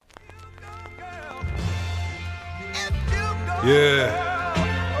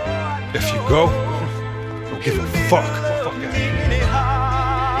Yeah. If you go, don't give a fuck. Yeah.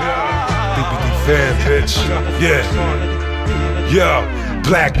 BBD fan, bitch. Yeah. Yeah.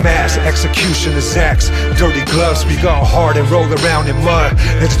 Black mass, execution is axe. Dirty gloves, we go hard and roll around in mud.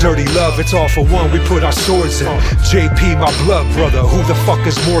 It's dirty love, it's all for one, we put our swords in. JP, my blood brother, who the fuck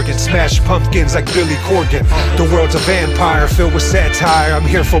is Morgan? Smash pumpkins like Billy Corgan. The world's a vampire filled with satire, I'm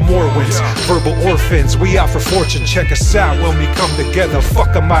here for more wins. Verbal orphans, we out for fortune. Check us out when we come together,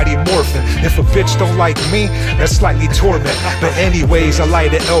 fuck a mighty morphin. If a bitch don't like me, that's slightly torment. But anyways, I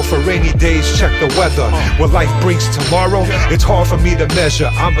light an L for rainy days, check the weather. What life brings tomorrow, it's hard for me to measure.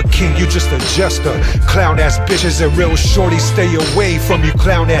 I'm a king, you just a jester. Clown ass bitches and real shorties, stay away from you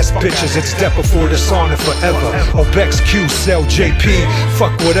clown ass bitches. It's death before dishonor forever. Obex Q, sell JP.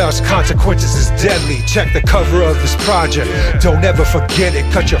 Fuck with us, consequences is deadly. Check the cover of this project. Don't ever forget it.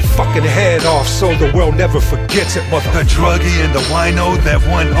 Cut your fucking head off so the world never forgets it, mother. The druggie and the wino, that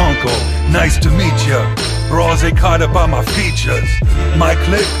one uncle. Nice to meet ya. Bras, they caught up on my features. My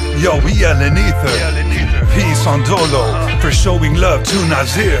clique, yo, we yelling ether. Peace on Dolo, for showing love to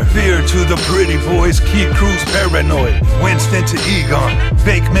Nazir. Fear to the pretty boys, keep crews paranoid. Winston to Egon,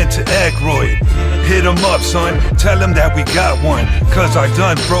 Bakeman to Aykroyd. Hit 'em up, son, tell 'em that we got one. Cause I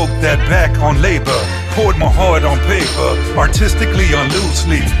done broke that back on labor. Poured my heart on paper, artistically on loose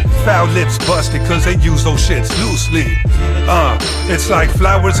leaf. Foul lips busted cause they use those shits loosely. It's like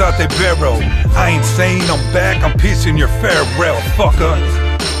flowers out their barrel. I ain't saying I'm back, I'm piecing your farewell, fucker.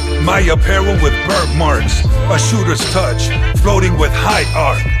 My apparel with burnt marks, a shooter's touch, floating with high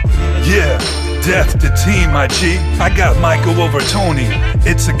arc. Yeah, death to team, my G. I got Michael over Tony,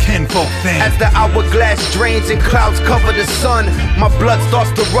 it's a kinfolk thing. As the hourglass drains and clouds cover the sun, my blood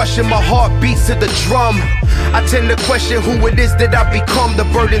starts to rush and my heart beats to the drum. I tend to question who it is that I become. The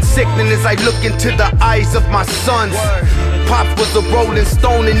burden sickening as I look into the eyes of my sons. Pops was a rolling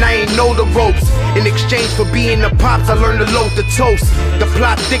stone and I ain't know the ropes. In exchange for being the pops, I learned to load the toast. The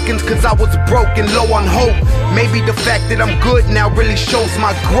plot thickens cause I was broke and low on hope. Maybe the fact that I'm good now really shows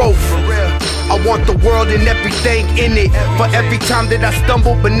my growth. I want the world and everything in it. For every time that I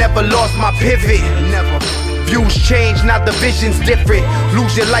stumbled but never lost my pivot. Views change, now the vision's different.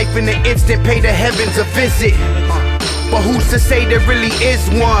 Lose your life in an instant, pay the heavens a visit. But who's to say there really is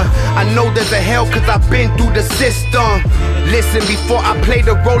one? I know there's a hell cause I've been through the system. Listen before I play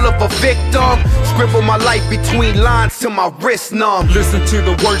the role of a victim. Scribble my life between lines till my wrist numb. Listen to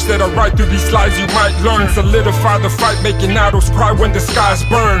the words that I write through these slides you might learn. Solidify the fight, making idols cry when the skies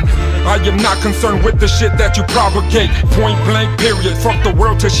burn. I am not concerned with the shit that you propagate. Point blank period, fuck the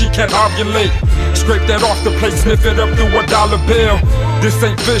world till she can't ovulate. Scrape that off the plate, sniff it up through a dollar bill. This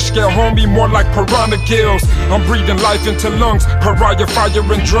ain't fish scale, homie, more like piranha gills. I'm breathing life into lungs, pariah fire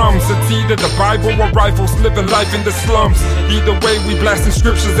and drums. It's either the Bible or rifles, living life in the slums. Either way, we blasting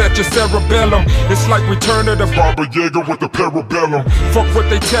scriptures at your cerebellum. It's like Return of the Baba Yaga with the parabellum. Fuck what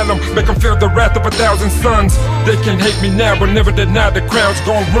they tell them, make them feel the wrath of 1,000 suns. They can hate me now, but never deny the crowd's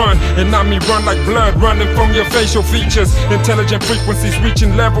gon' run. And I mean run like blood, running from your facial features. Intelligent frequencies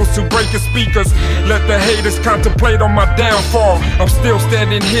reaching levels to break your speakers. Let the haters contemplate on my downfall. I'm still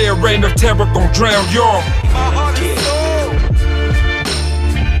standing here, reign of terror gon' drown y'all.